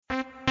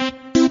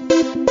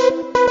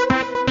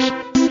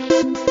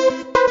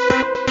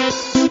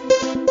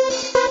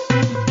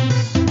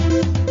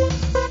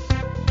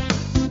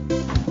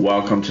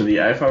Welcome to the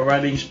AFL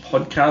Ratings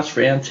Podcast,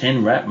 Round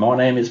 10 Wrap. My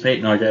name is Pete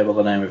and I go by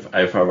the name of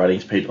AFL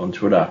Ratings Pete on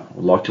Twitter.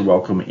 I'd like to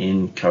welcome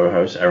in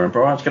co-host Aaron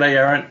Bryant. G'day,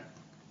 Aaron.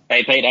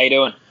 Hey, Pete. How you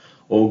doing?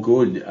 All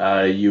good.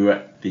 You were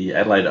at the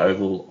Adelaide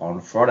Oval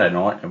on Friday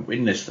night and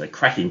witnessed a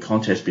cracking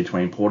contest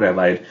between Port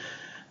Adelaide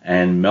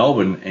and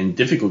Melbourne in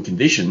difficult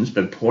conditions,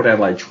 but Port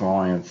Adelaide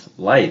triumphed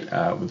late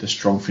with a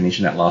strong finish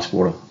in that last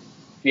quarter.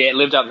 Yeah, it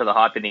lived up to the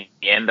hype in the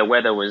end. The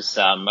weather was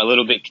a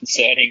little bit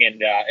concerning,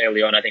 and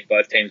early on I think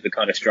both teams were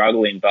kind of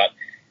struggling. But,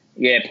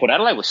 yeah, Port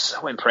Adelaide was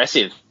so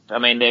impressive. I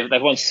mean,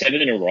 they've won 7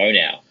 in a row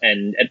now.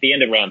 And at the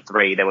end of round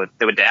 3, there were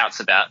doubts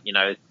about,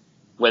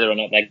 whether or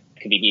not they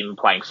could be even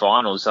playing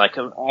finals. Like,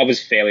 I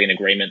was fairly in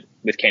agreement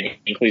with Ken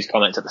Hinkley's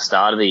comments at the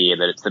start of the year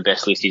that it's the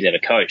best list he's ever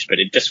coached. But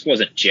it just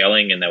wasn't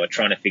gelling, and they were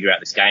trying to figure out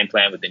this game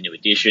plan with the new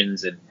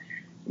additions. And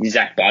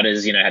Zach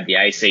Butters, had the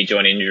AC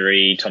joint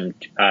injury.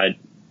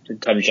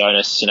 Tom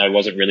Jonas,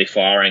 wasn't really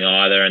firing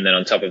either. And then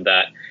on top of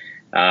that,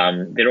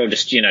 they're all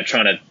just,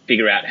 trying to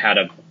figure out how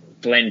to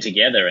blend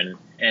together.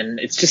 And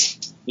it's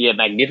just,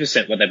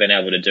 magnificent what they've been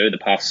able to do the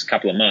past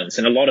couple of months.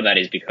 And a lot of that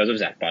is because of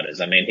Zach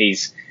Butters. I mean,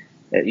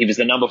 he was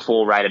the number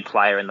 4 rated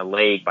player in the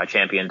league by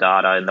Champion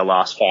Data in the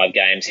last 5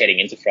 games heading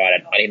into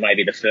Friday night. He may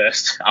be the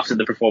first after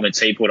the performance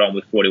he put on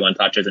with 41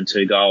 touches and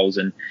 2 goals.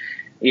 And,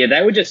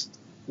 they were just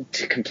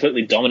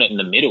completely dominant in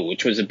the middle,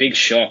 which was a big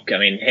shock. I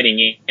mean, heading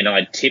in,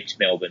 I tipped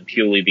Melbourne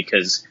purely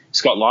because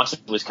Scott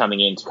Lycett was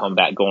coming in to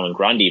combat Gordon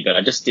Grundy, but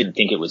I just didn't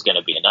think it was going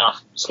to be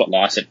enough. Scott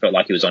Lycett felt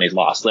like he was on his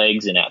last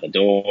legs and out the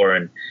door,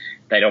 and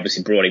they'd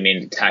obviously brought him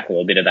in to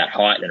tackle a bit of that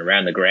height and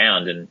around the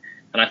ground. And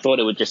I thought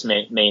it would just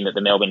mean that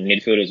the Melbourne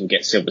midfielders would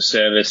get silver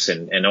service,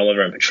 and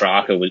Oliver and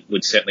Petrarca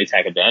would certainly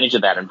take advantage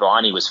of that. And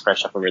Viney was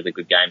fresh up a really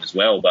good game as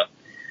well. But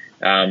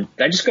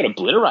they just got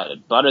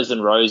obliterated. Butters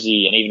and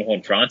Rosie and even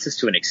Horne-Francis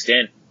to an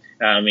extent.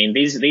 I mean,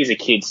 these are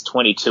kids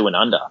 22 and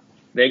under.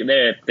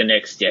 They're the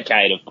next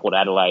decade of Port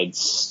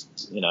Adelaide's,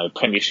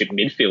 premiership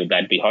midfield,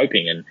 they'd be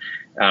hoping.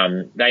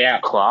 And they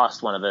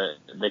outclassed one of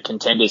the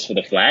contenders for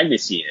the flag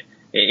this year.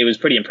 It was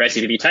pretty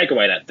impressive. If you take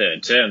away that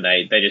third term,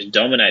 they just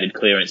dominated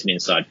clearance and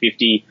inside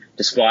 50,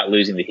 despite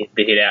losing the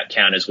hit-out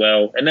count as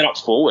well. And then up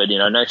forward,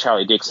 no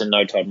Charlie Dixon,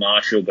 no Todd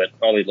Marshall, but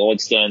Ollie Lord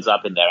stands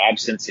up in their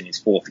absence in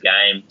his 4th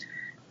game.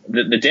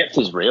 The depth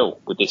is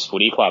real with this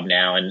footy club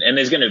now, and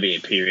there's going to be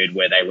a period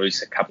where they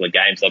lose a couple of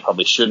games they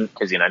probably shouldn't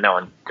because, no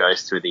one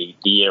goes through the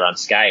year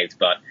unscathed.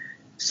 But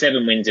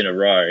 7 wins in a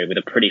row with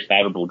a pretty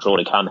favourable draw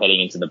to come heading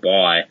into the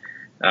bye.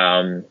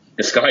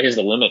 The sky is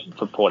the limit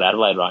for Port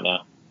Adelaide right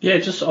now. Yeah,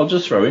 I'll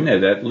just throw in there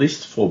that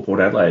list for Port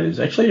Adelaide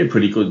is actually a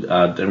pretty good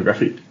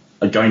demographic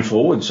going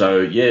forward. So,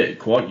 yeah,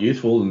 quite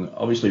youthful and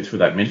obviously through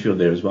that midfield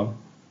there as well.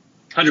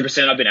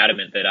 100%. I've been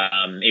adamant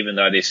that even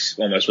though this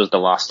almost was the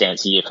last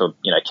dance year for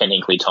Ken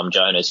Hinkley, Tom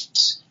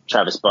Jonas,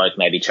 Travis Boak,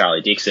 maybe Charlie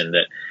Dixon,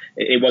 that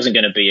it wasn't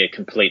going to be a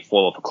complete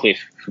fall off a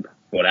cliff for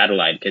Port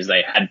Adelaide because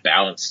they had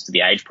balanced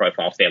the age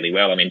profile fairly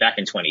well. I mean, back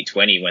in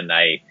 2020 when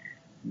they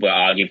were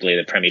arguably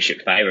the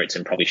premiership favourites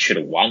and probably should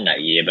have won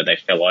that year, but they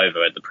fell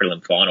over at the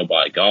prelim final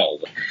by a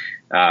goal.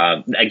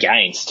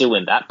 Again, still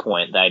in that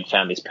point, they'd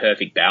found this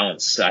perfect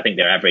balance. I think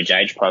their average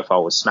age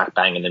profile was smack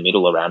bang in the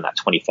middle around that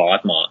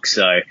 25 mark.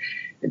 So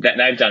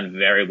they've done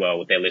very well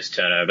with their list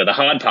turnover. The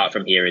hard part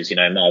from here is,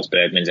 Miles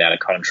Bergman's out of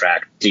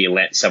contract. Do you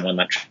let someone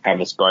like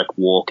Travis Boak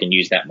walk and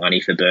use that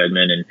money for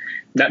Bergman? And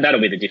that'll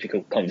be the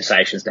difficult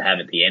conversations to have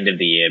at the end of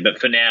the year. But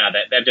for now,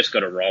 they've just got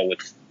to roll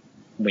with,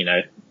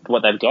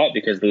 what they've got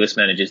because the list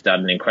manager's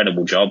done an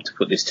incredible job to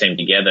put this team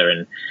together.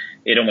 And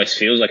it almost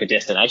feels like a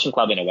destination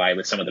club in a way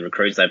with some of the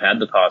recruits they've had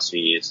the past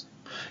few years.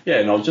 Yeah,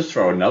 and I'll just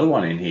throw another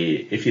one in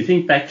here. If you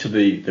think back to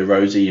the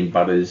Rosie and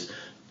Butters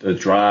the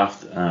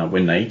draft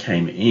when they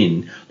came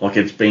in, like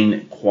it's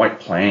been quite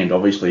planned.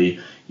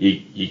 Obviously,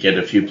 you get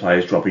a few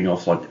players dropping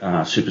off, like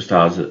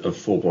superstars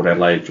of Port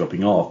Adelaide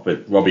dropping off,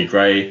 but Robbie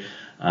Gray,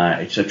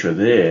 etc.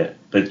 there.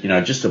 But,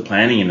 just the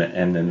planning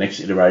and the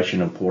next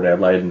iteration of Port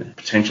Adelaide and the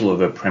potential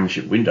of a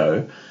premiership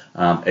window,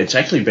 it's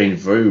actually been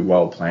very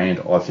well planned,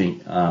 I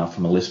think,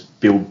 from a list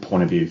build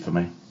point of view for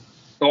me.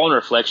 Well, on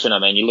reflection, I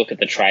mean, you look at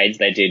the trades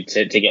they did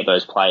to get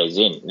those players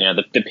in.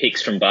 The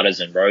picks from Butters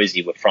and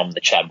Rosie were from the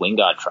Chad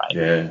Wingard trade.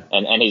 Yeah.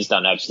 And he's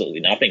done absolutely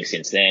nothing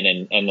since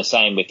then. And the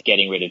same with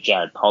getting rid of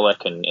Jared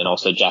Pollock and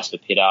also Jasper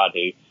Pittard,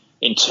 who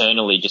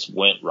internally just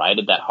weren't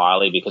rated that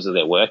highly because of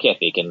their work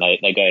ethic. And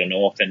they go to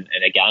North and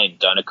again,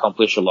 don't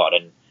accomplish a lot.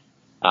 And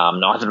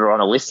neither are on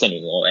a list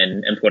anymore.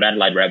 And Port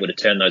Adelaide were able to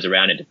turn those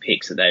around into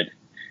picks that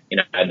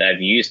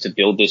they've used to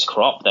build this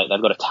crop. They've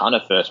got a ton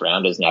of first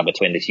rounders now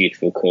between this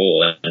youthful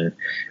core. And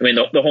I mean,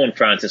 the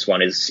Horne-Francis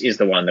one is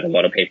the one that a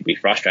lot of people be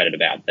frustrated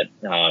about, that,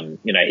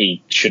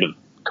 he should have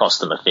cost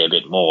them a fair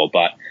bit more.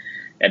 But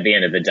at the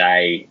end of the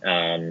day,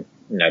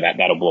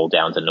 that'll boil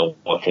down to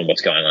North and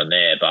what's going on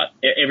there. But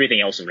everything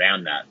else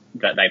around that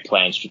they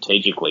planned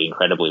strategically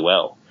incredibly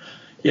well.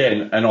 Yeah,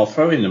 and I'll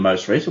throw in the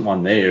most recent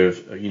one there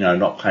of,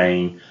 not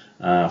paying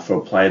for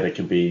a player that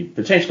can be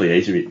potentially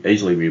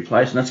easily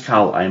replaced, and that's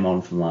Carl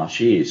Amon from last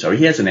year. So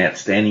he has an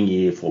outstanding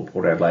year for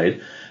Port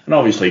Adelaide, and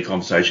obviously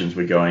conversations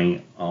were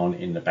going on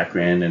in the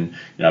background, and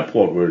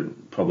Port were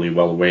probably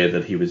well aware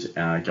that he was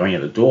going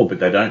out the door, but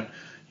they don't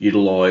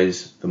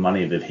utilise the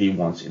money that he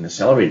wants in the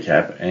salary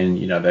cap, and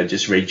they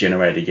just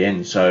regenerate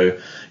again. So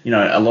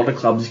a lot of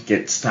clubs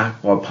get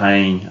stuck by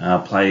paying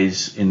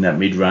players in that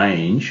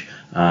mid-range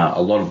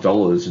a lot of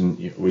dollars,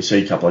 and we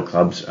see a couple of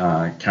clubs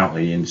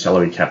currently in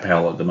salary cap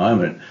hell at the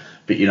moment.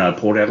 But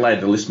Port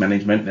Adelaide, the list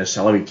management, their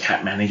salary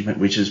cap management,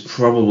 which is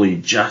probably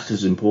just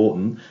as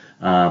important.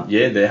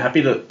 They're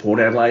happy that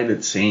Port Adelaide,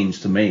 it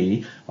seems to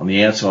me, on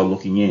the outside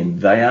looking in,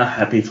 they are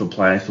happy for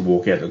players to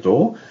walk out the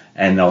door,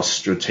 and they'll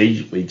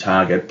strategically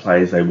target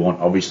players they want,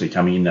 obviously,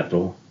 coming in that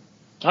door.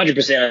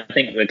 100%. I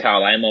think the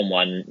Carl Amon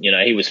one,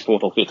 he was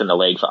 4th or 5th in the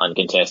league for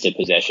uncontested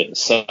possessions.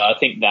 So I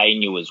think they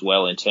knew as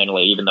well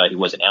internally, even though he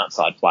was an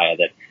outside player,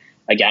 that,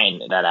 again,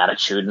 that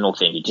attitudinal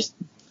thing, he just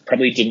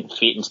probably didn't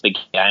fit into the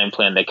game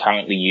plan they're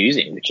currently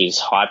using, which is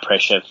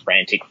high-pressure,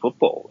 frantic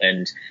football.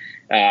 And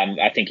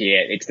I think,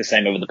 it's the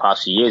same over the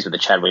past few years with the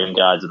Chad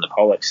Wingards and the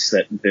Pollocks,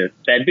 that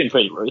they've been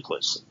pretty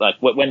ruthless. Like,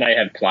 when they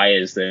have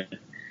players that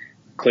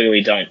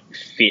clearly don't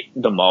fit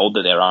the mold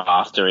that they're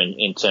after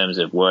in terms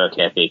of work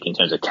ethic, in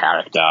terms of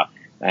character,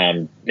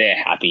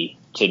 they're happy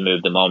to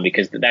move them on,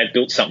 because they've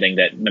built something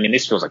that,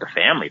 this feels like a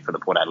family for the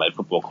Port Adelaide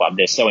Football Club.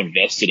 They're so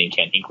invested in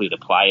Ken Hinkley, the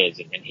players,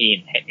 and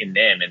he in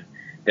them, and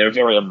they're a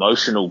very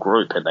emotional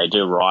group, and they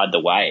do ride the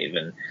wave,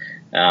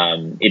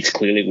 and it's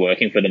clearly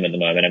working for them at the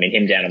moment.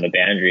 Him down on the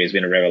boundary has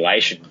been a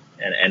revelation,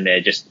 and they're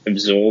just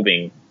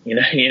absorbing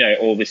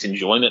all this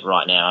enjoyment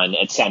right now. And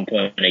at some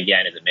point,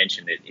 again, as I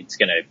mentioned, it's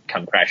going to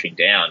come crashing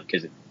down,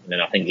 because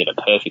nothing's ever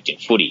perfect in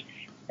footy.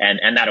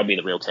 And that'll be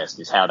the real test,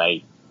 is how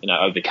they,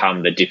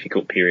 overcome the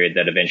difficult period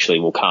that eventually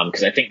will come,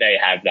 because I think they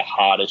have the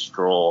hardest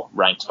draw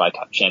ranked by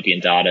Cup Champion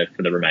data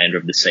for the remainder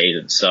of the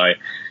season. So,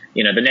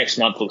 the next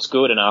month looks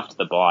good, and after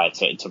the bye,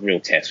 it's a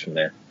real test from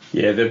there.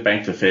 Yeah, they've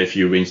banked a fair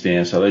few wins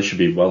now, so they should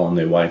be well on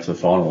their way to the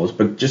finals.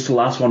 But just the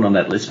last one on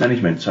that list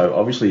management. So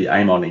obviously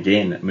Amon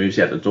again moves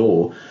out the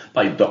door,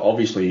 but they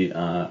obviously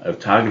have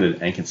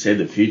targeted and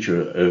considered the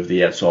future of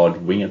the outside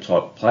winger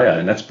type player,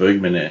 and that's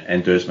Bergman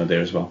and Dersma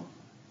there as well.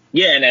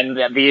 Yeah, and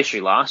the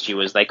issue last year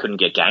was they couldn't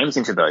get games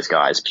into those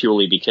guys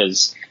purely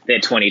because their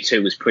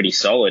 22 was pretty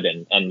solid,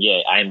 and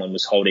Amon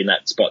was holding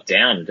that spot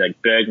down.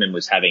 Like, Bergman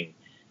was having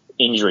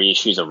injury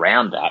issues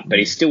around that, but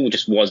he still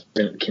just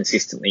wasn't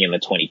consistently in the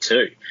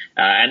 22.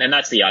 And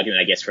that's the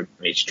argument, I guess, from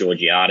Mitch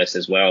Georgiadis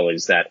as well,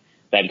 is that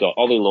they've got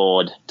Ollie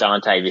Lord,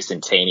 Dante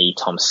Vicentini,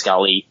 Tom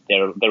Scully.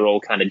 They're all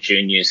kind of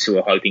juniors who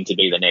are hoping to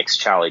be the next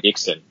Charlie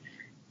Dixon.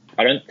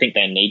 I don't think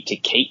they need to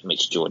keep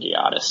Mitch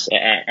Georgiadis.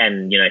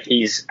 And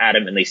he's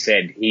adamantly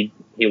said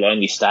he'll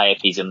only stay if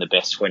he's in the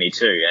best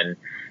 22. And,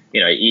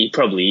 he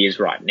probably is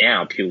right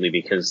now, purely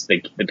because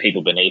the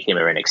people beneath him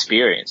are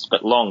inexperienced.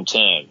 But long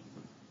term,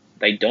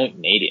 they don't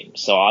need him.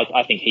 So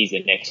I think he's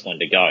the next one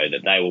to go,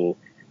 that they will.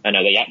 I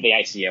know the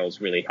ACL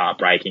is really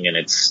heartbreaking, and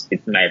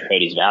it may have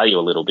hurt his value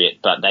a little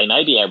bit, but they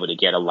may be able to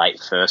get a late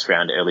first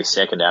round, early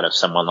second out of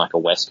someone like a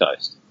West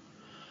Coast.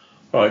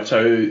 All right,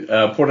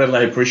 so Port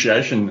Adelaide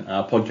Appreciation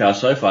podcast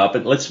so far,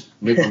 but let's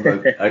move on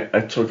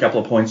to a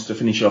couple of points to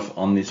finish off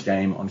on this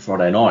game on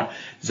Friday night.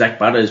 Zach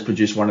Butters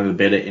produced one of the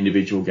better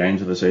individual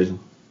games of the season.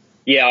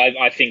 Yeah,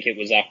 I think it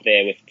was up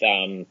there with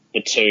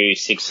the 2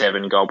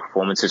 6-7 goal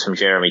performances from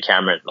Jeremy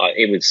Cameron. Like,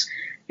 it was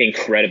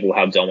incredible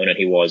how dominant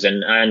he was.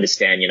 And I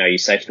understand, you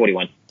say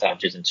 41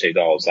 touches and 2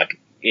 goals. Like,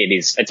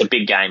 it's a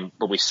big game,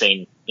 but we've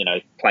seen,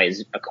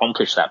 players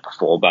accomplish that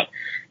before. But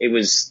it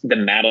was the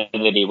manner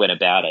that he went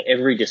about it.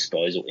 Every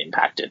disposal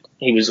impacted.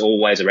 He was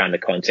always around the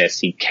contest.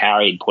 He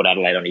carried Port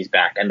Adelaide on his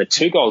back. And the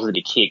 2 goals that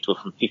he kicked were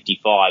from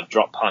 55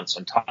 drop punts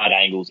on tight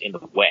angles in the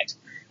wet.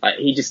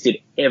 He just did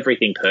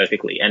everything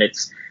perfectly. And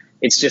it's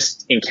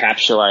just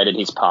encapsulated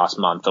his past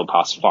month or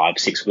past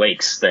 5-6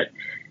 weeks that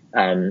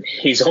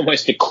he's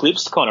almost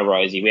eclipsed Connor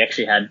Rozee. We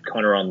actually had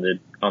Connor on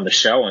the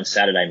show on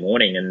Saturday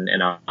morning,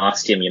 and I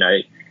asked him,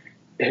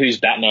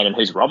 who's Batman and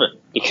who's Robin?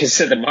 Because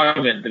at the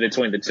moment,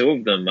 between the two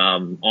of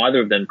them,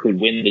 either of them could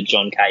win the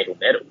John Cahill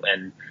medal.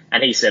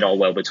 And he said,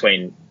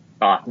 between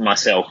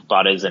myself,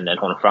 Butters, and then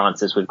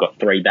Horne-Francis, we've got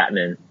 3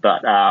 Batmen.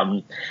 But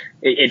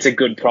it's a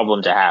good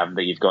problem to have,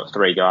 that you've got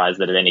 3 guys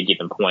that at any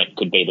given point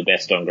could be the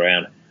best on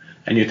ground.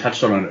 And you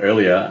touched on it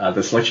earlier,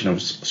 the selection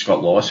of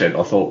Scott Lycett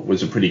I thought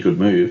was a pretty good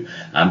move.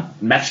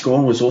 Max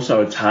Gawn was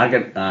also a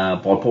target by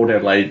Port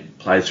Adelaide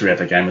players throughout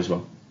the game as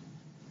well.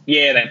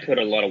 Yeah, they put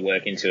a lot of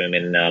work into him,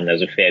 and there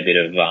was a fair bit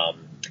of,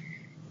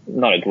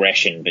 not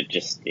aggression, but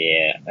just,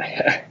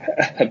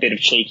 a bit of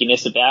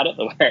cheekiness about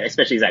it,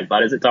 especially Zach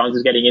Butters at times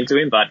was getting into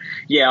him. But,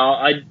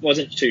 I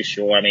wasn't too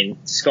sure.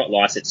 Scott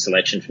Lycett's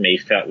selection for me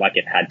felt like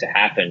it had to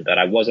happen, but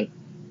I wasn't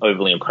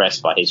overly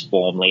impressed by his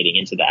form leading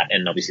into that,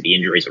 and obviously the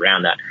injuries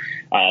around that.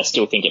 I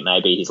still think it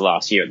may be his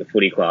last year at the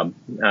footy club.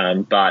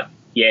 But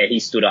he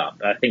stood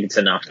up. I think it's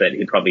enough that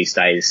he probably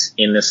stays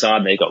in the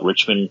side. They've got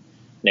Richmond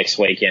next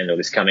weekend or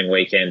this coming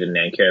weekend, and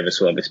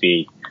Nankervis will obviously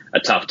be a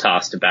tough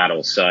task to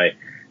battle. So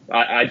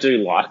I do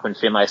like when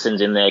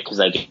Finlayson's in there because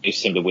they do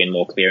seem to win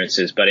more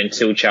clearances. But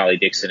until Charlie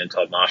Dixon and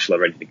Todd Marshall are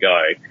ready to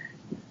go,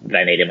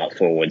 they need him up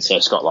forward. So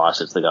Scott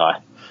Lycett's the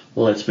guy.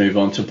 Well, let's move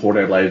on to Port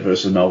Adelaide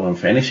versus Melbourne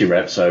Fantasy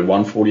Wrap. So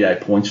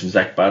 148 points for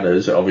Zach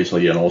Butters.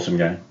 Obviously an awesome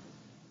game.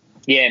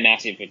 Yeah,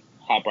 massive.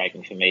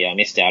 Heartbreaking for me. I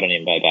missed out on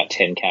him by about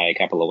 10k a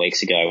couple of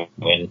weeks ago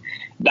when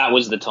that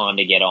was the time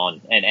to get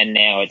on, and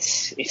now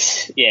it's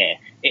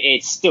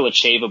still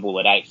achievable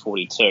at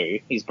 842.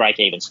 His break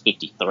even's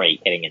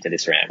 53 heading into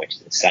this round, which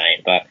is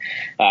insane. But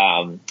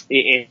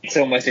it's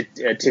almost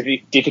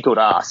a difficult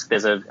ask.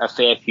 There's a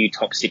fair few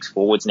top six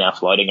forwards now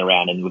floating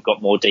around, and we've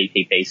got more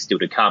DPPs still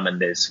to come. And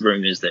there's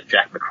rumours that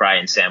Jack McRae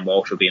and Sam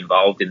Walsh will be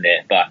involved in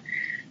there, but.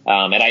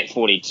 At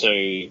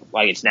 842,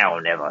 like it's now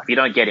or never. If you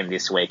don't get him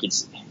this week,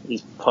 he's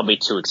probably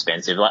too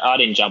expensive. Like I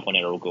didn't jump on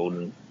Errol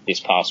Goulden this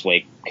past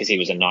week because he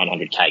was a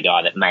 900k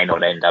guy that may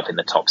not end up in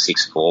the top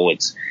six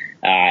forwards.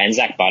 And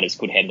Zach Butters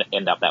could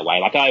end up that way.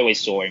 Like I always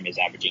saw him as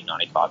averaging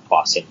 95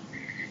 plus,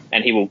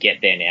 and he will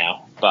get there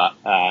now. But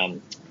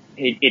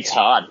it's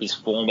hard. His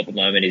form at the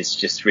moment is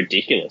just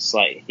ridiculous.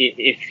 Like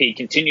if he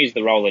continues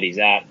the role that he's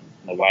at,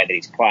 the way that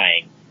he's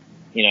playing,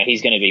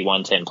 he's going to be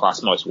 110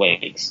 plus most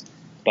weeks.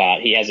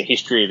 But he has a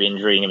history of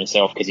injuring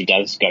himself because he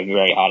does go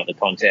very hard at the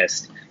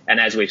contest.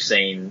 And as we've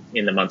seen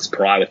in the months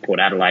prior with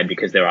Port Adelaide,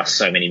 because there are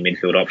so many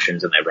midfield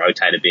options and they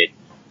rotate a bit,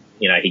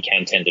 he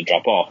can tend to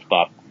drop off.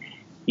 But,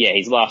 yeah,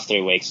 his last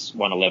 3 weeks,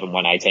 111,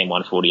 118,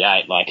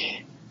 148,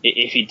 like,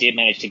 if he did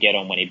manage to get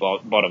on when he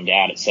bottomed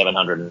out at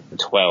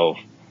 712,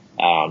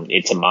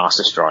 it's a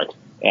masterstroke.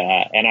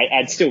 And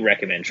I'd still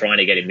recommend trying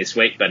to get him this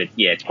week, but,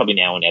 it's probably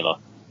now or never.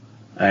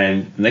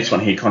 And the next one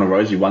here, Connor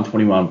Rozee,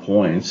 121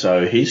 points.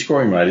 So his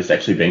scoring rate has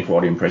actually been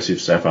quite impressive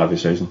so far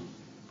this season.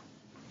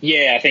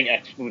 Yeah, I think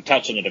we've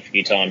touched on it a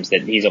few times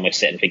that he's almost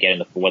set and forget in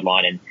the forward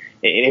line, and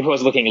it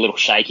was looking a little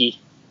shaky.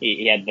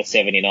 He had the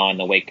 79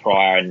 the week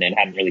prior and then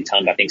hadn't really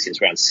turned, I think,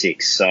 since round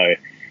 6. So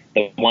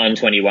the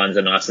 121's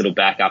a nice little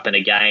backup. And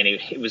again,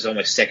 it was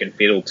almost second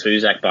fiddle to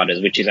Zach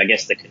Butters, which is, I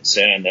guess, the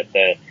concern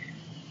that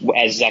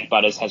as Zach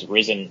Butters has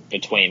risen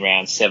between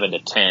rounds 7 to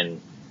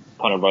 10,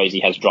 Connor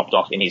Rozee has dropped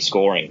off in his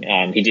scoring.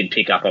 He did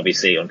pick up,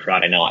 obviously, on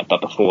Friday night,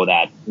 but before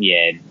that,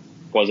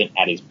 wasn't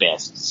at his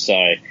best. So,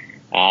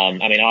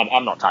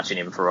 I'm not touching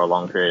him for a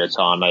long period of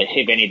time.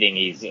 If anything,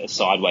 he's a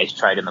sideways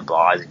trade in the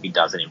buys if he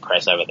doesn't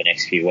impress over the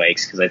next few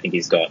weeks, because I think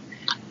he's got,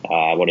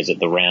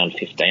 the round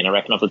 15, I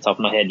reckon, off the top of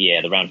my head. Yeah,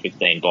 the round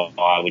 15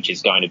 buy, which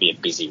is going to be a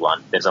busy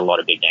one. There's a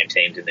lot of big-name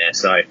teams in there.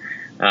 So,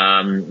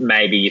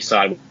 maybe you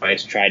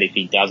sideways trade if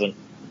he doesn't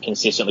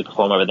consistently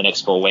perform over the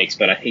next 4 weeks,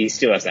 but he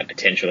still has that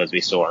potential, as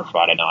we saw on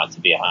Friday night, to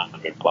be a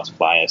 100-plus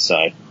player,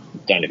 so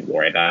don't even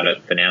worry about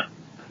it for now.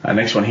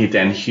 Next one here,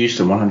 Dan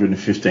Houston,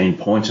 115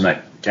 points, and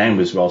that game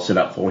was well set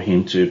up for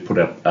him to put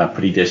up a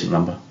pretty decent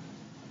number.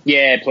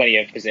 Yeah, plenty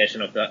of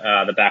possession of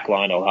the back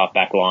line or half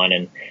back line,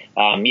 and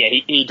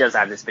he does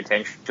have this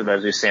potential,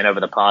 as we've seen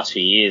over the past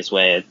few years,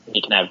 where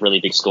he can have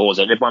really big scores.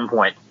 At one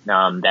point, they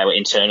were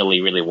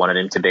internally really wanted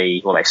him to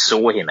be, they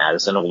saw him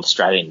as an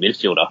All-Australian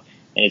midfielder,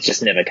 and it's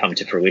just never come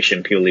to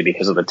fruition purely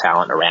because of the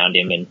talent around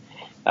him. And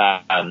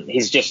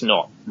he's just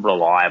not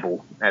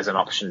reliable as an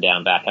option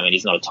down back. I mean,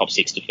 he's not a top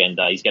 6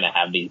 defender. He's going to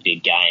have these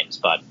big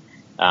games, but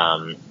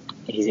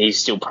he's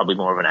still probably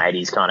more of an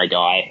 80s kind of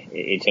guy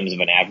in terms of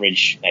an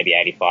average, maybe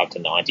 85 to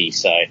 90.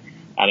 So,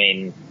 I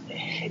mean,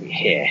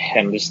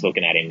 I'm just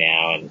looking at him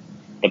now, and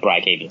the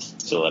break even's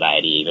still at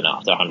 80 even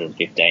after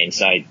 115.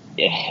 So,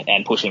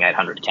 and pushing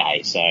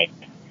 800k. So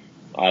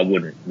I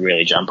wouldn't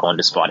really jump on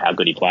despite how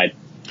good he played.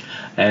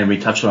 And we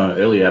touched on it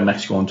earlier,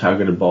 Max Gawn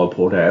targeted by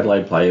Port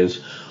Adelaide players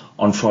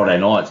on Friday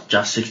night,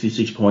 just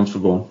 66 points for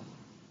Gawn.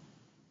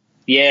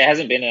 Yeah, it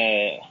hasn't been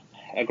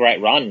a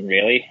great run,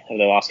 really, over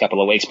the last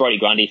couple of weeks. Brodie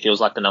Grundy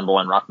feels like the number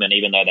one ruckman,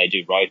 even though they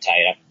do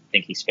rotate. I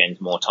think he spends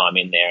more time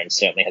in there and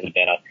certainly has a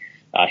better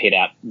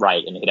hit-out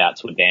rate and hit-out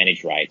to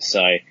advantage rate.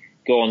 So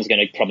Gawn's going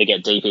to probably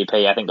get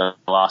DPP. I think the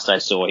last I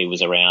saw he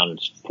was around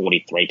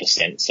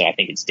 43%, so I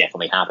think it's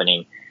definitely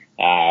happening.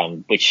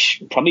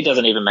 Which probably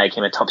doesn't even make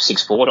him a top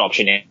 6 forward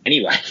option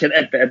anyway,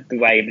 the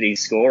way that he's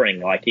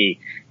scoring. Like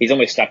he's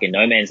almost stuck in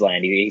no man's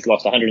land. He's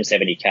lost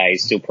 170k,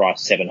 he's still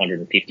priced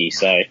 750,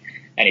 so,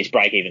 and his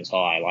break even's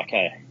high. Like,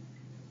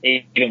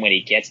 even when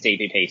he gets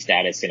DPP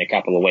status in a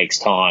couple of weeks'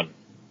 time,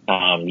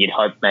 you'd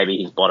hope maybe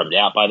he's bottomed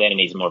out by then and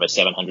he's more of a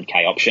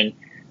 700k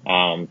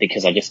option,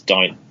 because I just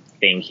don't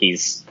think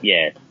he's,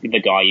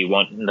 the guy you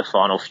want in the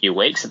final few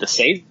weeks of the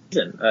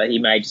season. He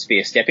may just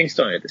be a stepping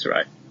stone at this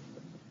rate.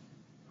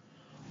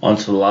 On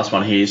to the last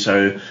one here.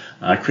 So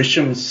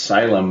Christian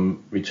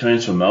Salem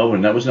returns from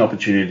Melbourne. That was an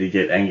opportunity to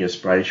get Angus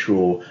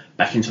Brayshaw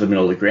back into the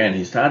middle of the ground.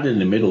 He started in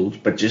the middle,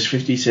 but just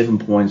 57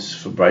 points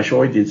for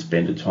Brayshaw. He did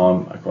spend a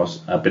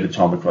bit of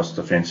time across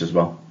the fence as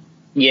well.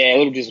 Yeah, a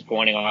little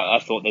disappointing. I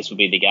thought this would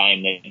be the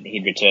game that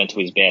he'd return to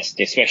his best,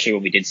 especially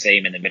when we did see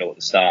him in the middle at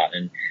the start.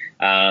 And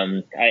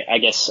I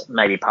guess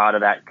maybe part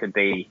of that could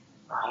be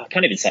I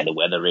can't even say the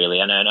weather really.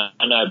 I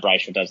know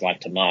Brayshaw does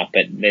like to mark,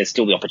 but there's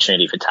still the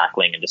opportunity for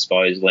tackling and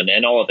disposal,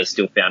 and Oliver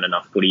still found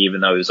enough footy,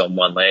 even though he was on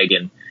one leg,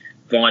 and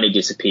Viney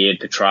disappeared.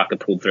 Petrarca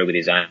pulled through with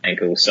his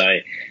ankle. So,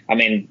 I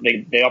mean,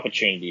 the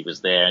opportunity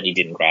was there, and he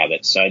didn't grab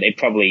it. So it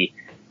probably,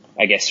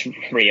 I guess,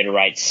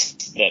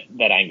 reiterates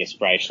that Angus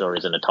Brayshaw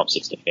isn't a top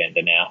 6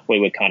 defender now. We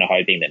were kind of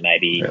hoping that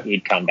maybe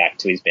he'd come back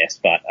to his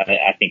best, but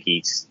I think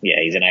he's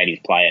an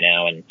 80s player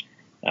now, and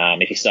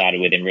if he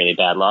started with him, really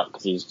bad luck,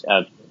 because he's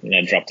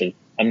dropped a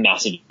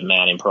massive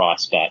amount in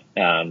price, but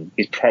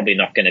he's probably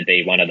not going to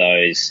be one of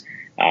those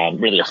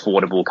really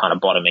affordable kind of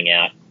bottoming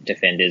out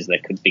defenders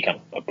that could become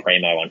a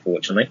primo,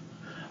 unfortunately.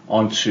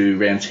 On to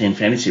round 10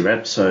 fantasy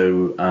wrap.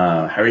 So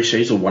Harry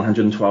Sheezel,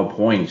 112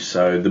 points.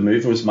 So the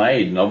move was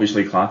made, and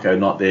obviously Clarko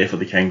not there for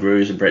the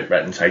Kangaroos, and Brett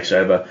Ratten takes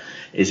over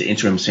as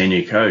interim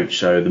senior coach.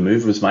 So the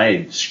move was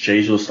made.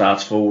 Sheezel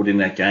starts forward in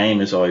that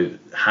game, as I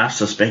half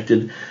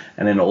suspected,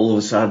 and then all of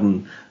a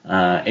sudden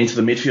into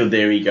the midfield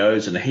there he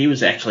goes, and he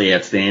was actually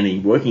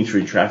outstanding, working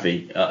through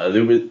traffic.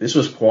 This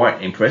was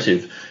quite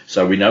impressive.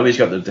 So we know he's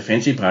got the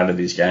defensive part of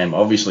his game.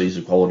 Obviously he's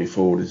a quality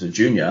forward as a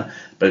junior,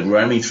 but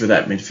roaming through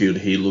that midfield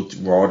he looked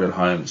right at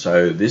home.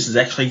 So this is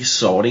actually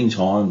exciting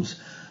times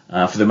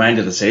for the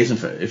remainder of the season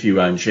if you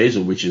own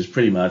Sheezel, which is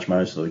pretty much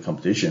most of the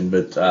competition.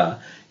 But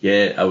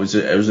it was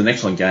an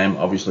excellent game,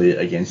 obviously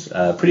against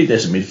a pretty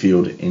decent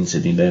midfield in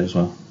Sydney there as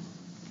well.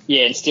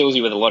 Yeah, it instills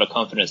you with a lot of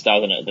confidence,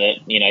 doesn't it? That,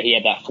 he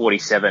had that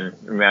 47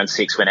 in round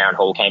 6 when Aaron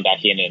Hall came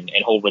back in, and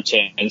Hall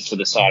returns to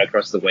the side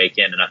across the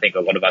weekend. And I think a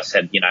lot of us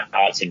had,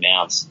 hearts in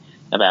mouths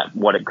about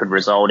what it could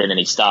result in. And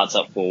he starts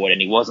up forward, and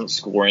he wasn't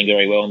scoring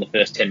very well in the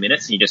first 10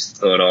 minutes. And you just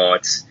thought,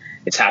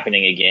 it's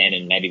happening again,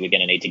 and maybe we're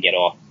going to need to get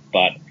off.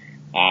 But,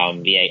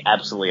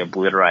 absolutely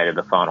obliterated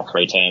the final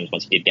 3 terms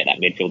once he did get that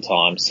midfield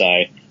time.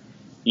 So,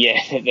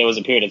 yeah, there was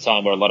a period of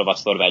time where a lot of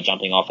us thought about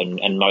jumping off,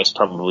 and most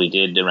probably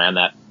did around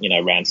that,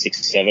 round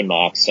 6-7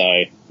 mark.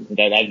 So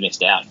they've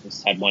missed out.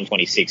 He's had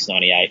 126,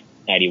 98,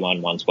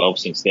 81, 112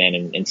 since then,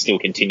 and still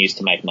continues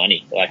to make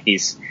money. Like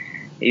it's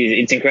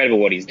incredible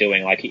what he's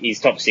doing. Like he's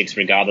top 6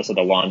 regardless of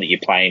the line that you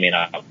play him in,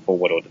 up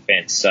forward or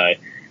defence. So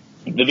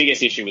the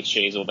biggest issue with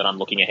Sheezel that I'm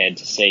looking ahead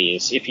to see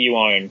is if you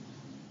own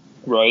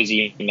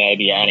Rosie,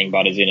 maybe adding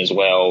Butters in as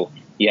well,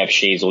 you have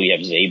Sheezel, you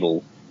have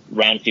Zeeble.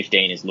 Round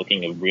 15 is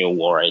looking a real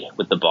worry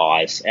with the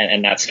buys,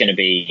 and that's going to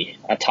be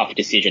a tough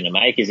decision to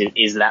make.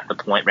 Is that the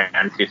point,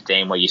 round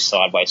 15, where you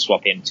sideways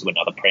swap him to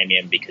another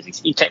premium because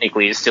he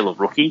technically is still a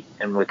rookie,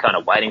 and we're kind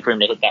of waiting for him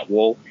to hit that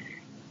wall?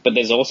 But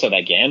there's also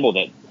that gamble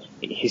that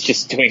he's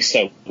just doing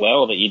so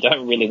well that you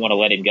don't really want to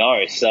let him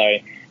go. So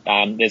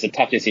there's a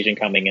tough decision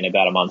coming in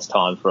about a month's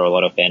time for a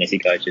lot of fantasy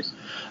coaches.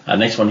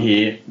 Next one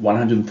here,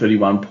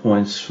 131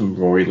 points from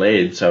Rory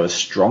Laird, so a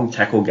strong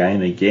tackle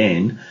game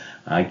again.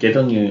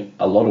 Getting you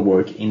a lot of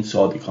work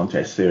inside the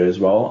contest there as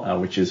well,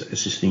 which is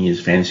assisting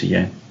his fantasy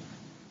game.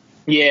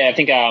 Yeah, I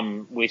think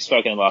we've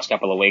spoken in the last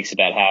couple of weeks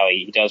about how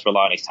he does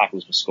rely on his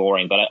tackles for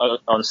scoring,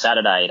 but on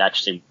Saturday it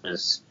actually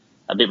was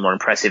a bit more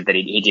impressive that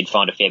he did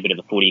find a fair bit of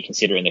the footy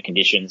considering the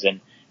conditions, and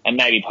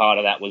maybe part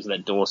of that was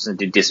that Dawson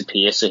did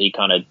disappear, so he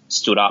kind of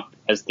stood up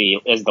as the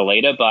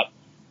leader. But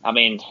I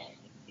mean,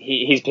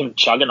 he's been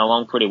chugging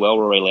along pretty well,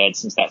 Rory Laird,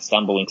 since that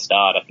stumbling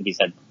start. I think he's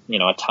had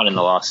a ton in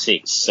the last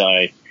 6,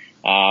 so.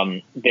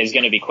 There's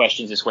going to be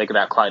questions this week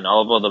about Clayton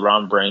Oliver.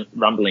 The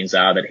rumblings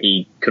are that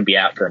he could be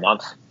out for a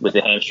month with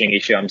the hamstring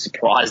issue. I'm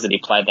surprised that he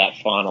played that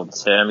final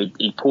term.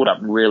 He pulled up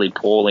really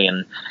poorly,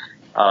 and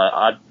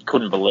I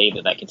couldn't believe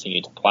that they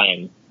continued to play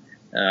him.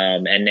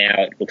 And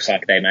now it looks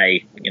like they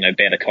may,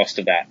 bear the cost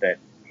of that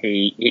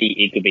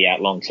he could be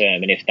out long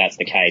term. And if that's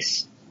the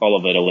case,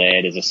 Oliver to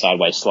Laird as a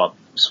sideways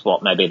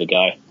swap may be the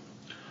go.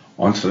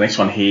 On to the next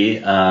one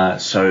here.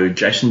 So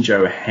Jason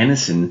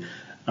Johannisen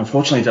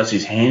unfortunately does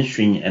his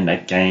hamstring in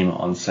that game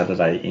on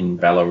Saturday in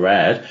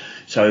Ballarat.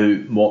 So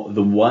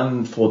the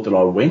one thought that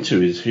I went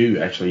to is who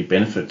actually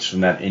benefits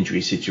from that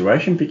injury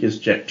situation, because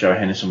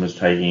Johannisen was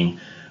taking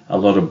a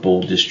lot of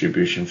ball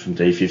distribution from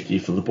D50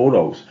 for the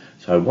Bulldogs.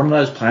 So one of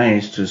those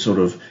players to sort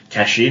of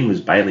cash in was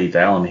Bailey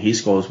Dale, and he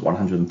scores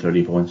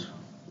 130 points.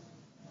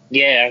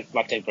 Yeah, I'd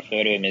like to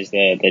refer to him as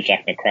the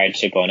Jack McRae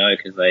 2.0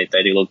 because they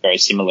do look very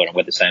similar and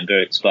wear the same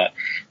boots. But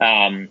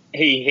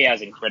he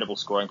has incredible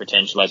scoring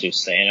potential, as you've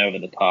seen over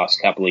the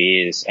past couple of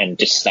years, and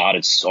just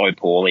started so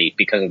poorly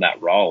because of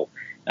that role.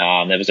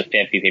 There was a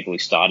fair few people who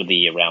started the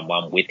year round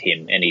 1 with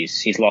him, and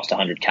he's lost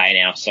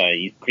 100k now, so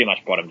he's pretty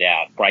much bottomed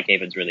out.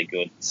 Break-even's really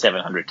good,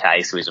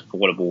 700k, so he's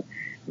affordable.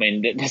 I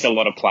mean, there's a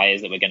lot of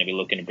players that we're going to be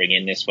looking to bring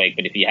in this week,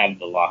 but if you have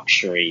the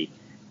luxury,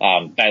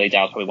 Bailey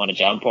Dale's probably one to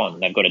jump on.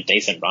 They've got a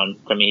decent run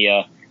from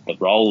here. The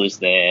role is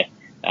there,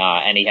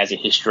 and he has a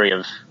history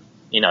of,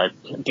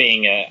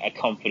 being a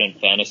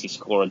confident fantasy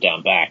scorer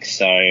down back.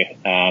 So,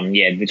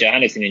 the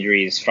Johannisen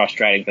injury is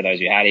frustrating for those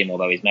who had him,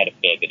 although he's made a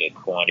fair bit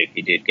of coin if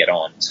he did get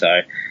on.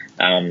 So,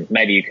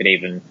 maybe you could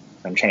even,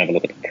 I'm trying to have a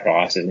look at the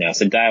prices now.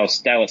 So Dale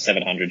at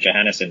 700,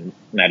 Johannisen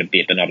made a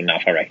bit, but not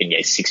enough, I reckon.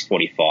 Yeah,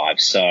 645.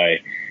 So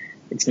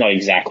it's not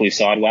exactly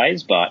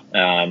sideways, but,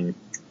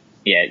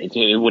 yeah,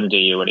 it wouldn't do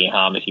you any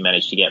harm if you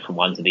managed to get from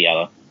one to the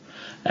other.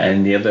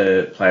 And the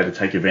other player to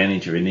take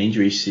advantage of an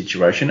injury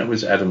situation, it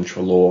was Adam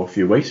Treloar a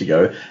few weeks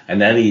ago,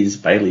 and that is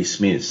Bailey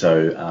Smith.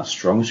 So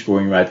strong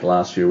scoring rate the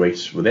last few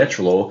weeks without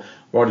Treloar,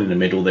 right in the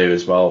middle there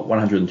as well.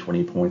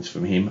 120 points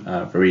from him.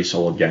 Very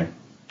solid game.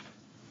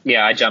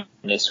 Yeah, I jumped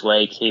in this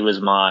week. He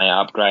was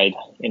my upgrade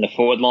in the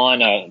forward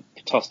line. I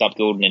tossed up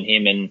Goulden and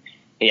him, and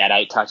he had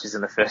 8 touches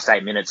in the first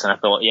 8 minutes, and I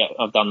thought, yeah,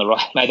 I've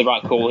made the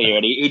right call here.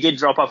 And he did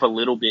drop off a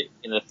little bit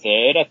in the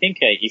third. I think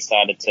he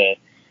started to.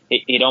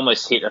 He'd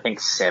almost hit, I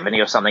think, 70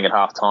 or something at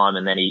half time,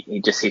 and then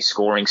his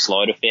scoring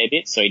slowed a fair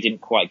bit, so he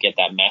didn't quite get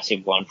that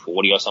massive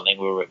 140 or something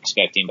we were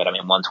expecting, but I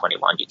mean,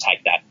 121, you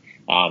take that.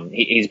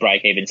 His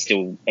break even's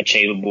still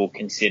achievable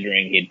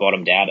considering he'd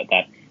bottomed out at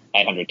that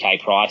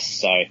 800k price,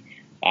 so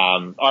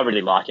I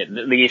really like it.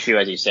 The issue,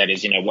 as you said,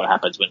 is, what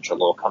happens when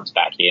Treloar comes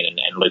back in,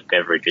 and Luke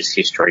Beveridge's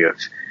history of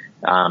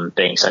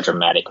being so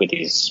dramatic with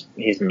his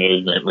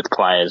movement with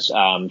players.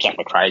 Jack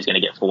Macrae's going to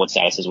get forward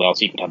status as well,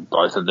 so you could have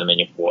both of them in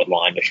your forward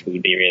line, which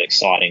would be really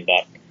exciting.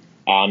 But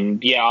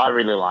yeah, I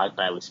really like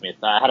Bailey Smith.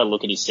 I had a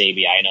look at his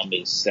CBA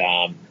numbers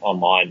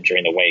online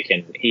during the week,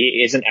 and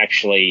he hasn't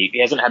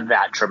had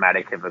that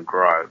dramatic of a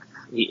growth.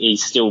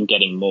 He's still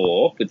getting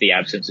more with the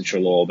absence of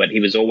Treloar, but he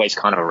was always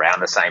kind of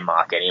around the same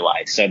mark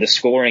anyway. So the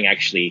scoring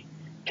actually,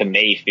 to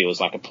me, feels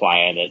like a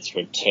player that's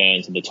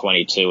returned to the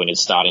 22 and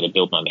is starting to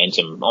build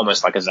momentum,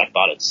 almost like a Zach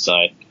Butters. So,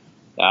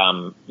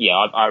 yeah,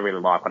 I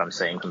really like what I'm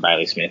seeing from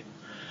Bailey Smith.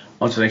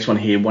 On to the next one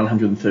here,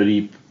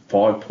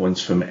 135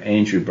 points from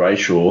Andrew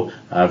Brayshaw.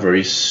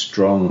 Very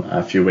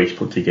strong few weeks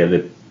put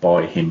together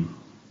by him.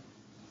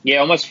 Yeah,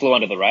 almost flew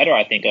under the radar,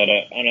 I think. I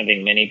don't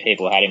think many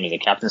people had him as a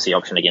captaincy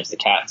option against the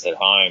Cats at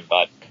home,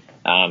 but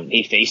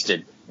he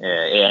feasted.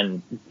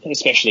 And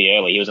especially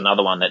early, he was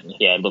another one that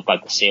looked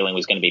like the ceiling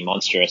was going to be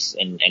monstrous,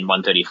 and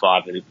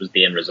 135 was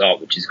the end result,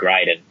 which is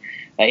great.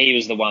 And he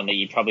was the one that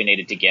you probably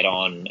needed to get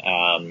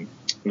on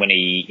when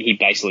he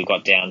basically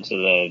got down to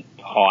the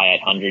high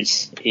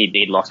 800s.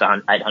 He'd lost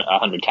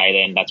 100k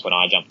then. That's when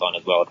I jumped on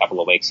as well a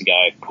couple of weeks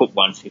ago. Put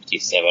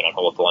 157 on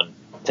Hawthorn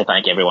to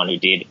thank everyone who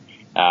did.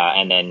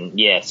 And then,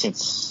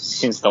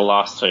 since the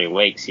last 3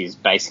 weeks, he's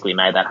basically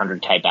made that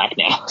 100k back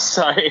now.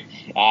 So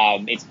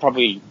it's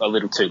probably a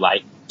little too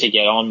late to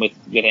get on with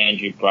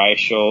Andrew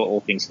Brayshaw,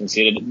 all things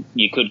considered.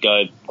 You could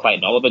go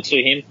Clayton Oliver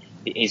to him.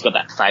 He's got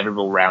that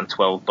favourable round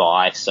 12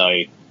 bye, so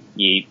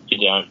you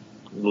don't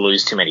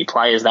lose too many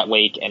players that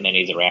week, and then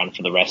he's around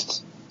for the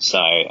rest.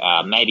 So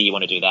maybe you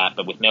want to do that.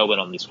 But with Melbourne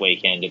on this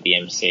weekend at the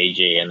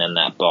MCG and then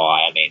that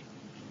bye, I mean,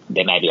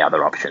 there may be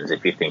other options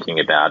if you're thinking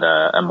about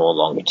a more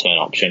longer-term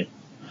option.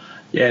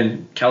 Yeah,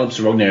 and Caleb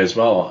Sarong there as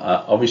well.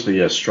 Obviously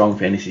a strong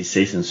fantasy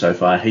season so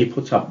far. He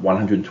puts up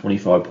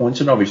 125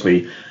 points, and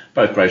obviously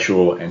both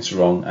Brayshaw and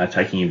Sarong are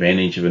taking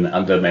advantage of an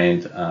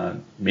undermanned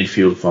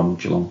midfield from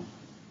Geelong.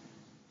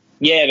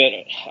 Yeah,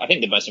 but I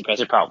think the most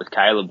impressive part with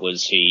Caleb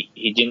was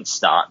he didn't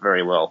start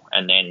very well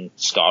and then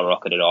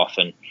skyrocketed off.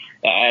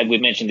 And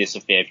we've mentioned this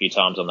a fair few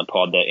times on the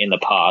pod that in the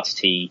past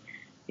he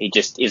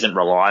just isn't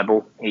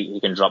reliable. He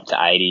can drop to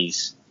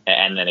 80s.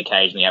 And then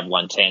occasionally have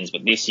 110s,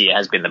 but this year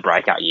has been the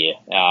breakout year.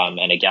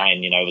 And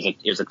again,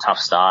 it was a tough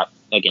start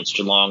against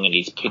Geelong, and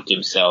he's picked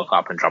himself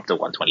up and dropped to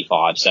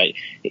 125. So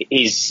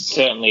he's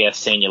certainly a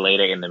senior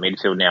leader in the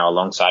midfield now,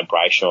 alongside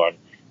Brayshaw,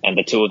 and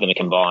the two of them are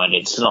combined.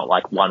 It's not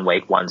like 1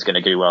 week one's going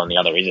to do well and the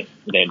other isn't.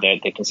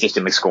 They're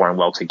consistently scoring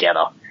well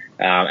together.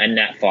 And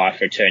Nat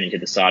Fyfe returning to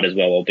the side as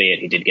well, albeit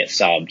he did get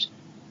subbed,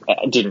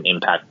 didn't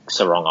impact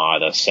Sarong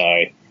either. So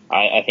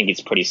I think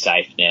it's pretty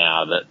safe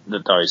now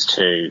that those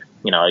two,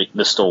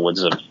 the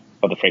stalwarts of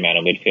the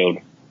Fremantle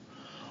midfield.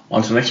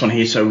 On to the next one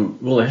here. So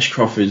Will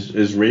Ashcroft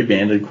is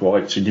rebounded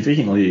quite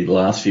significantly the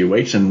last few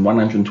weeks, and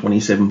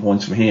 127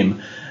 points for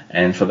him.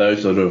 And for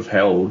those that have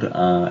held,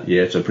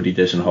 it's a pretty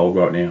decent hold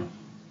right now.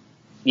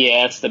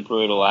 Yeah, it's the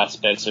brutal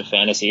aspects of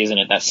fantasy, isn't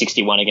it? That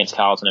 61 against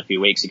Carlton a few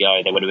weeks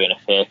ago, there would have been a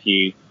fair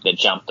few that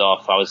jumped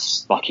off. I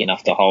was lucky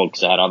enough to hold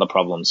because I had other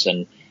problems,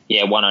 and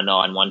 109,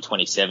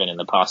 127 in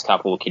the past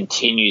couple,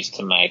 continues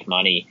to make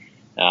money.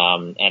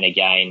 And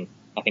again,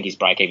 I think his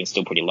break even's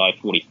still pretty low,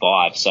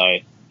 45. So,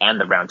 and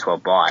the round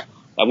 12 bye,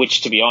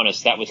 which to be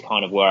honest, that was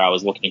kind of where I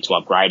was looking to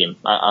upgrade him.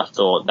 I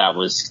thought that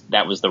was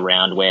the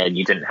round where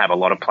you didn't have a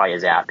lot of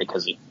players out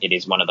because it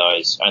is one of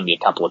those, only a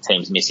couple of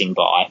teams missing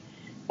bye.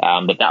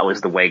 But that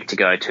was the week to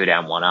go 2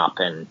 down, 1 up.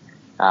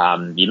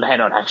 And you may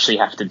not actually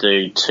have to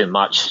do too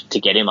much to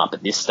get him up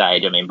at this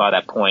stage. I mean, by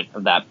that point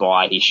of that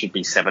bye, he should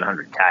be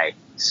 700k.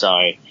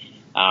 So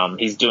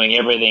he's doing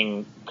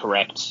everything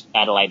correct.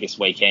 Adelaide this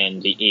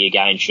weekend, he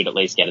again should at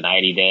least get an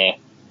 80 there.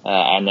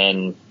 And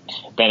then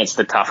it's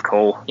the tough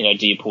call. Do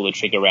you pull the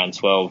trigger around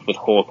 12 with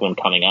Hawthorn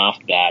coming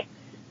after that?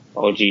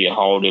 Or do you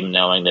hold him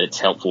knowing that it's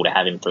helpful to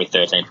have him through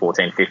 13,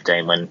 14,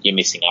 15 when you're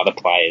missing other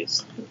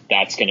players?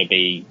 That's going to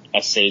be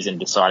a season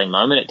deciding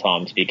moment at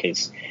times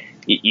because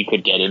you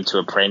could get him to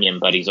a premium,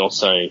 but he's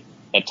also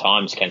at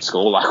times can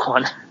score like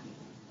one.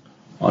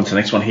 On to the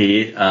next one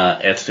here.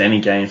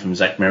 Outstanding game from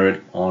Zach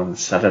Merrett on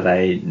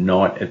Saturday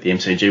night at the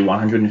MCG,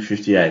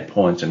 158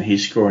 points, and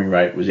his scoring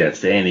rate was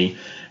outstanding.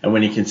 And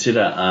when you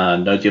consider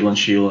no Dylan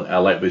Shield,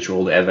 our late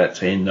withdrawal out of that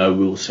team, no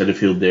Will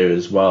Setterfield there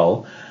as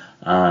well,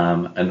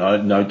 and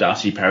no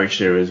Darcy Parish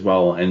there as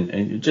well,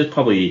 and just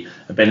probably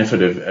a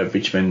benefit of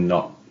Richmond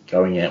not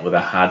going out with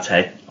a hard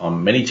tack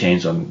on many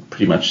teams on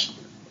pretty much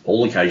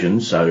all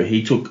occasions. So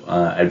he took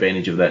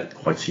advantage of that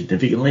quite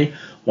significantly.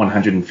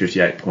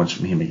 158 points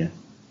from him again.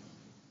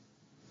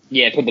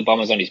 Yeah, put the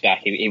Bombers on his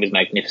back. He was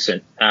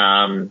magnificent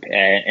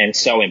and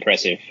so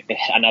impressive.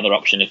 Another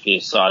option if you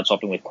decide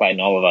swapping with Clayton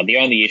Oliver. The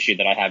only issue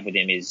that I have with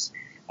him is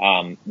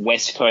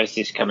West Coast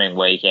this coming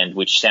weekend,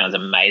 which sounds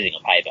amazing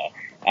on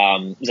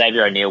paper.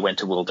 Xavier O'Neill went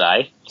to Will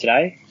Day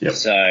today. Yep.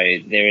 So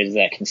there is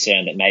that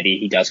concern that maybe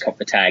he does cop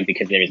the tag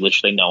because there is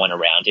literally no one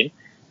around him,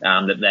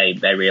 that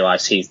they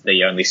realise he's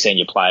the only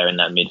senior player in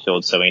that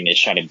midfield, so we need to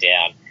shut him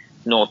down.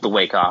 North the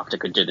week after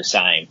could do the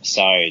same.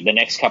 So the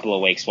next couple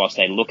of weeks, whilst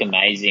they look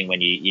amazing when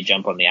you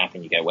jump on the app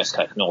and you go West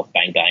Coast North,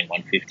 bang, bang,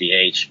 150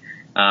 each,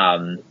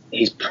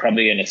 he's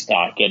probably going to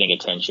start getting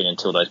attention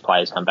until those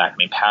players come back. I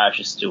mean, Parish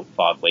is still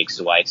 5 weeks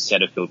away.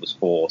 Setterfield was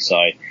 4. So,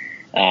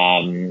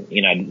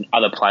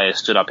 other players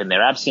stood up in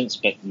their absence,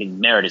 but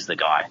Merrett is the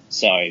guy.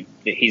 So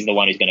he's the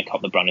one who's going to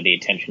cop the brunt of the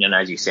attention. And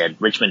as you said,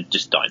 Richmond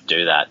just don't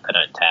do that. They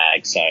don't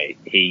tag. So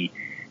he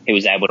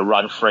was able to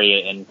run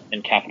free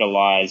and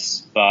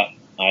capitalise, but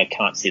I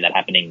can't see that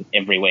happening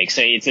every week.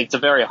 So it's a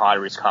very high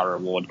risk, high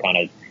reward kind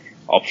of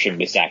option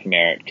with Zach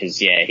Merrett because,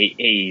 yeah,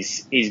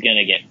 he's going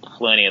to get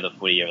plenty of the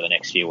footy over the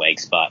next few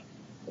weeks, but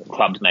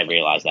clubs may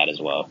realise that as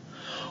well.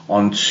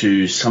 On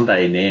to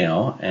Sunday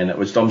now, and it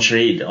was Dom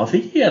Sheed. I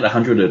think he had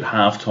 100 at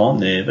half-time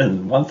there,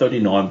 and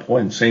 139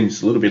 points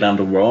seems a little bit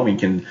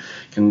underwhelming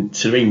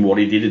considering what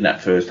he did in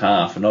that first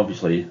half. And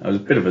obviously, it was a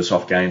bit of a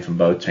soft game from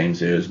both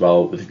teams there as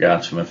well with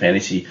regards from a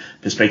fantasy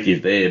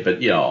perspective there.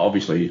 But, yeah,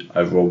 obviously,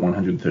 overall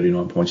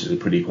 139 points is a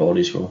pretty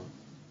quality score.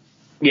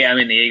 Yeah, I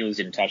mean, the Eagles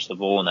didn't touch the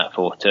ball in that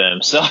fourth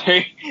term, so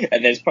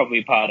and there's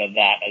probably part of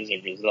that as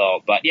a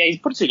result. But, yeah, he's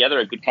put together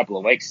a good couple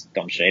of weeks,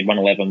 Dom Sheed,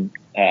 111,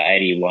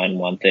 81,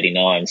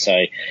 139. So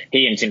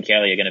he and Tim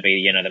Kelly are going to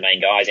be, the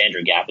main guys.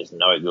 Andrew Gaff is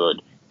no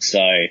good.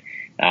 So,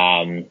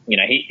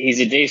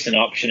 he's a decent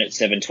option at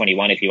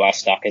 7.21 if you are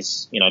stuck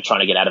as, trying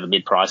to get out of a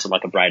mid-price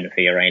like a Braden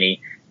Fiorini.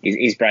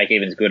 His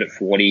break-even's good at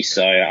 40,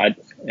 so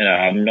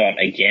I'm not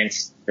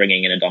against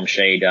bringing in a Dom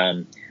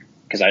Sheed,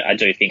 because I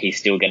do think he's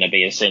still going to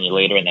be a senior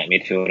leader in that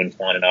midfield and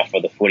find enough for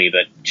the footy.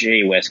 But,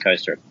 gee, West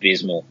Coast are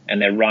abysmal,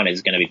 and their run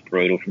is going to be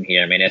brutal from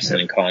here. I mean,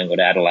 Essendon, Collingwood,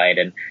 Adelaide,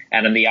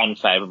 and in the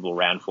unfavourable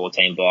round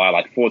 14 bye,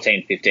 like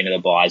 14, 15 of the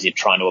byes you're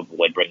trying to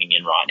avoid bringing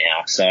in right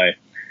now. So,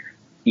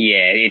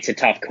 yeah, it's a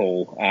tough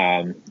call.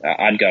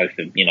 I'd go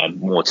for,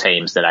 more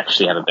teams that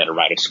actually have a better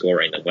rate of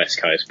scoring than West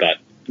Coast, but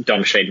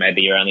Dom Sheed may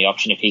be your only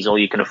option if he's all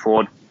you can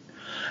afford.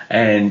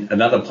 And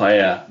another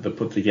player that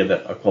put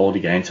together a quality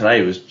game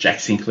today was Jack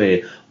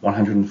Sinclair,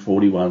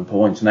 141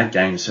 points. And that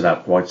game set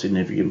up quite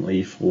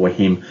significantly for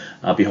him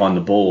behind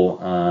the ball.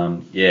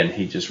 And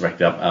he just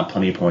racked up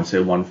plenty of points there,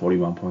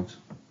 141 points.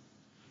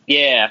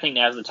 Yeah, I think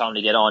now's the time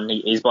to get on.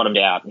 He's bottomed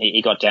out.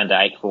 He got down to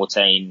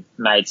 8.14,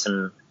 made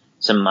some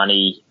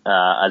money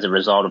as a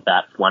result of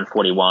that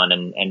 141,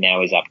 and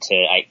now he's up to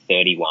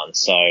 8.31.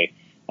 So,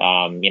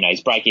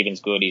 his break-even's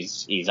good.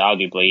 He's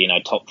arguably,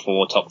 top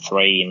 4, top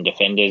 3 in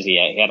defenders.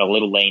 He had a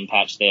little lean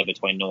patch there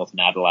between North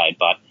and Adelaide,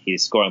 but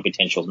his scoring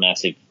potential is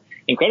massive.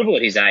 Incredible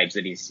at his age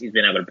that he's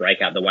been able to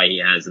break out the way he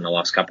has in the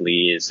last couple of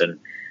years. And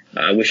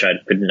I wish I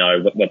could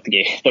know what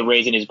the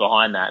reason is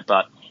behind that.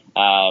 But,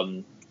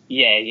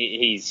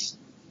 he's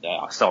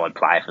a solid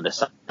player for the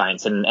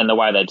Saints. And the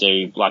way they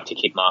do like to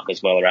kick mark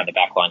as well around the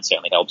back line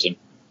certainly helps him.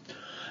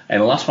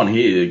 And the last one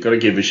here, got to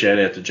give a shout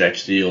out to Jack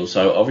Steele.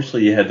 So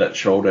obviously you had that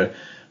shoulder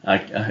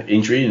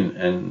injury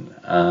and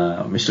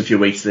missed a few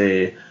weeks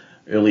there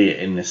earlier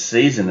in the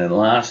season. And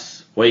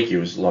last week it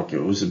was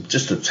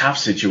just a tough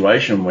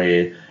situation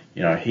where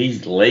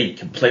his leg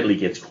completely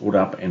gets caught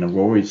up in a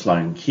Rory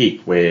Sloane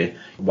kick where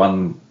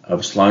one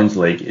of Sloane's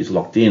leg is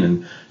locked in,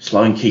 and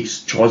Sloane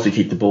tries to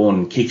kick the ball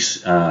and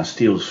kicks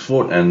Steele's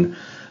foot, and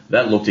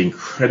that looked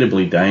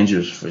incredibly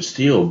dangerous for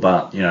Steele.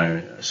 But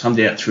some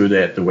doubt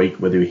throughout the week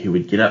whether he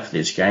would get up for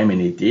this game, and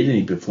he did, and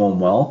he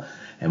performed well.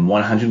 And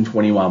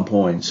 121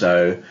 points.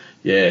 So,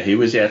 yeah, he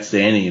was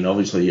outstanding, and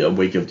obviously a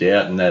week of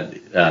doubt and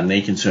that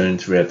knee concern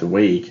throughout the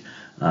week.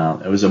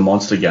 It was a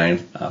monster game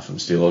from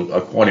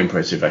Steele. Quite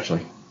impressive,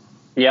 actually.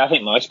 Yeah, I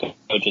think most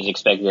coaches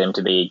expected him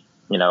to be,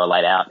 a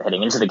late out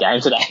heading into the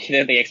game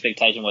today. The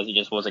expectation was he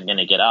just wasn't going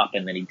to get up,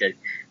 and then he did.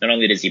 Not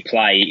only does he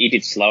play, he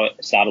did start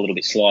a little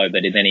bit slow,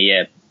 but then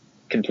he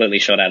completely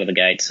shot out of the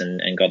gates and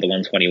got the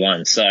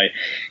 121. So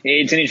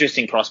it's an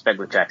interesting prospect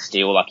with Jack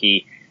Steele. Like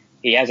he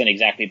hasn't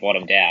exactly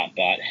bottomed out,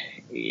 but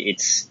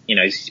it's,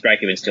 his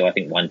break-even still, I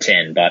think,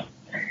 110, but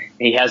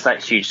he has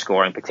that huge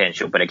scoring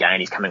potential. But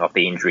again, he's coming off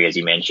the injury, as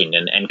you mentioned,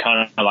 and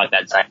kind of like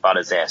that Zach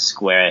Butters-esque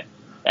where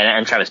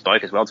and Travis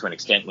Boak as well to an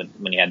extent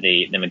when he had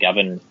the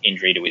McGovern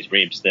injury to his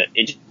ribs, that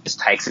it just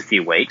takes a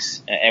few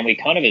weeks. And we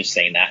kind of have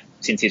seen that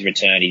since his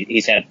return.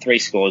 He's had 3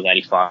 scores,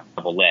 85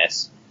 or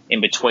less.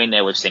 In between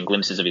there, we've seen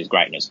glimpses of his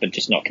greatness, but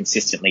just not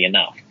consistently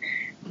enough.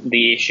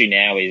 The issue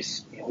now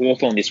is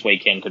Hawthorn this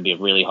weekend could be a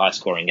really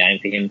high-scoring game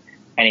for him,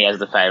 and he has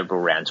the favourable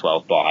round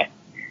 12 bye.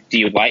 Do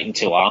you wait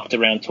until after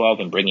round 12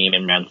 and bring him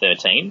in round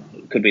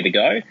 13? Could be the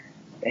go.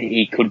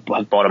 He could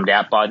have bottomed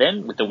out by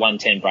then with the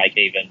 110 break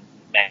even.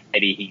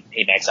 Maybe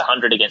he makes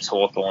 100 against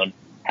Hawthorn,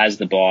 has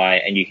the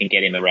bye, and you can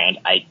get him around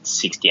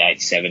 860,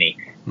 870.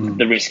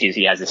 The risk is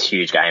he has this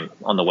huge game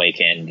on the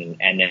weekend,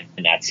 and then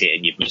that's it,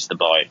 and you've missed the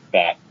boat.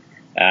 But,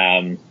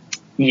 I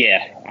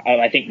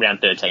think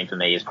round 13 for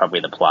me is probably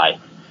the play.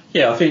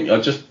 Yeah, I think I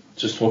just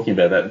talking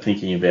about that and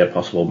thinking about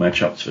possible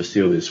matchups for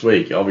Steele this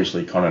week.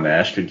 Obviously, Connor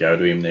Nash could go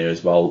to him there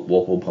as well.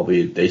 Walker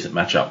probably a decent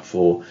matchup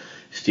for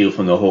Steele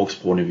from the Hawks'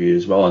 point of view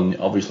as well, and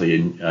obviously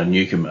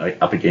Newcombe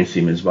up against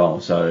him as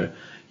well. So,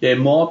 yeah, it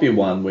might be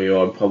one where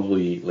I'd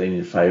probably lean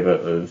in favour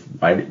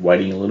of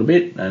waiting a little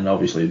bit, and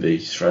obviously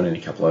he's thrown in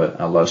a couple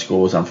of low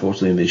scores,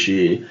 unfortunately, this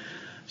year.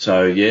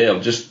 So, yeah,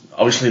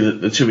 obviously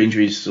the 2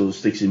 injuries still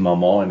sticks in my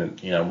mind,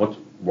 and,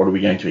 what are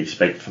we going to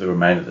expect for the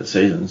remainder of the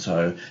season?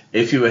 So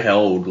if you were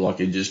held,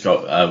 you just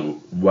got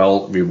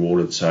well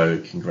rewarded. So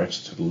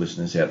congrats to the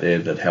listeners out there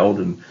that held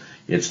and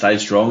it stayed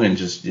strong and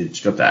just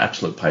got the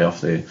absolute payoff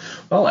there.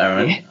 Well,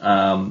 Aaron,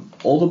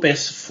 all the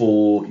best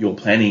for your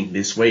planning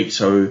this week.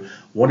 So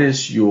what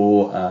is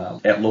your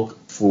outlook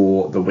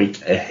for the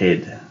week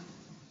ahead?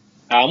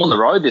 I'm on the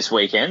road this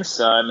weekend,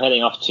 so I'm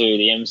heading off to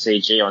the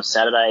MCG on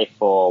Saturday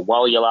for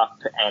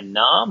Walyulup and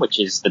Naarm,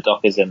 which is the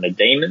Dockers and the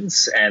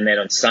Demons. And then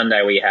on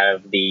Sunday we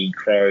have the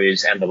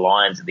Crows and the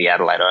Lions at the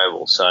Adelaide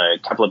Oval. So a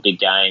couple of big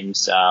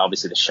games,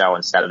 obviously the show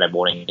on Saturday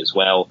morning as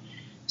well.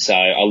 So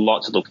a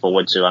lot to look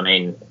forward to. I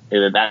mean,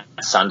 that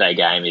Sunday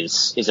game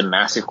is a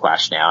massive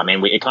clash now. I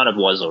mean, it kind of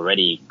was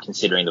already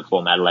considering the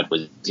form Adelaide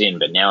was in,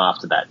 but now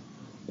after that,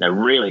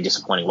 really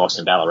disappointing loss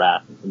in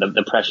Ballarat,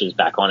 the pressure's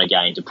back on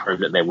again to prove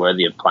that they're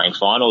worthy of playing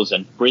finals.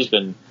 And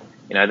Brisbane,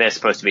 they're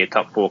supposed to be a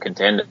top 4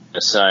 contender.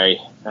 So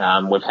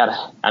we've had,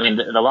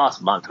 the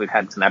last month we've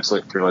had some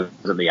absolute thrillers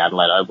at the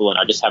Adelaide Oval, and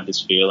I just have this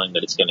feeling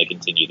that it's going to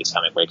continue this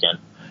coming weekend.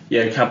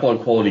 Yeah, a couple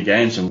of quality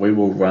games, and we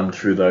will run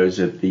through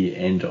those at the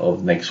end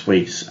of next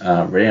week's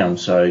round.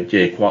 So,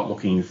 yeah, quite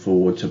looking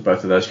forward to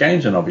both of those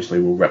games, and obviously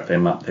we'll wrap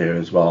them up there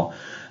as well.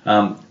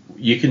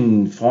 You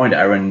can find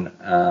Aaron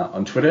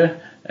on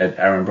Twitter at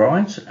Aaron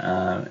Bryant,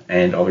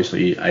 and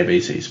obviously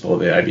ABC Sport,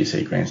 the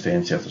ABC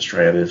Grandstand South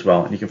Australia as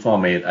well. And you can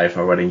find me at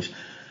AFL Ratings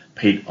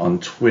Pete on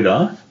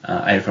Twitter,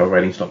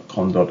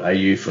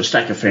 aflratings.com.au for a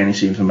stack of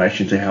fantasy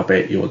information to help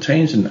out your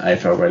teams, and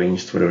AFL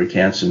Ratings Twitter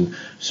accounts and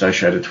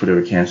associated Twitter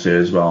accounts there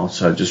as well.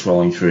 So just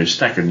rolling through a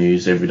stack of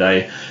news every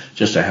day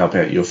just to help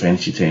out your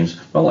fantasy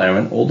teams. Well,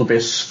 Aaron, all the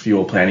best for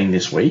your planning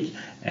this week,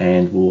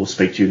 and we'll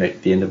speak to you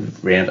at the end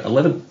of round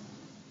 11.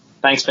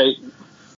 Thanks, Pete.